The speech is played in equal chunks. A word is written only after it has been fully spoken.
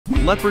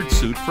Leopard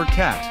suit for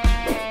cat.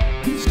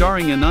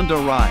 Starring Ananda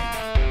Rai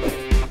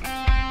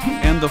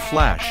and The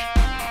Flash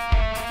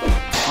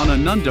on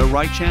Ananda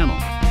Rai channel.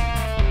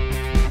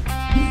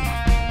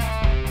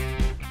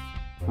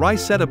 Rai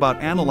said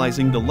about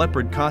analyzing the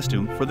leopard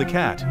costume for the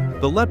cat.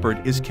 The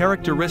leopard is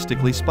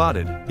characteristically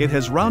spotted. It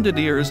has rounded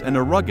ears and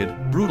a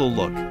rugged, brutal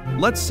look.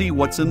 Let's see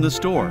what's in the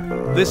store.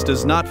 This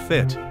does not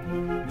fit.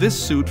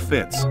 This suit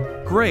fits.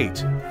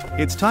 Great.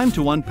 It's time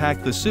to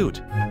unpack the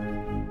suit.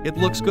 It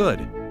looks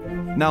good.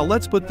 Now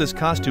let's put this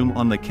costume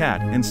on the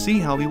cat and see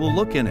how he will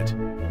look in it.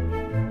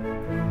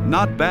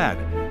 Not bad.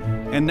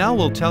 And now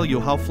we'll tell you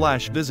how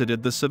Flash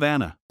visited the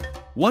savannah.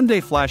 One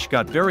day Flash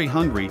got very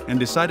hungry and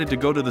decided to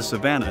go to the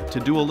savannah to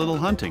do a little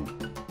hunting.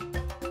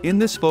 In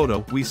this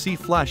photo we see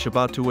Flash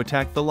about to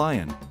attack the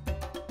lion.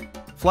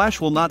 Flash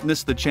will not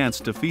miss the chance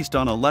to feast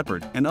on a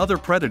leopard and other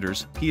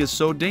predators, he is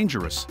so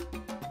dangerous.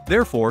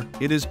 Therefore,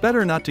 it is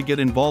better not to get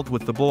involved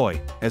with the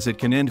boy, as it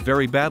can end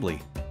very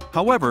badly.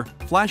 However,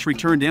 Flash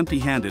returned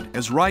empty-handed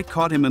as Rai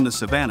caught him in the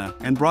savannah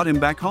and brought him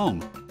back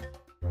home.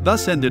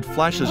 Thus ended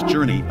Flash's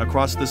journey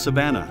across the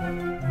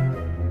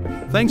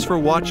savannah. Thanks for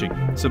watching,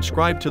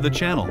 subscribe to the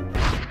channel.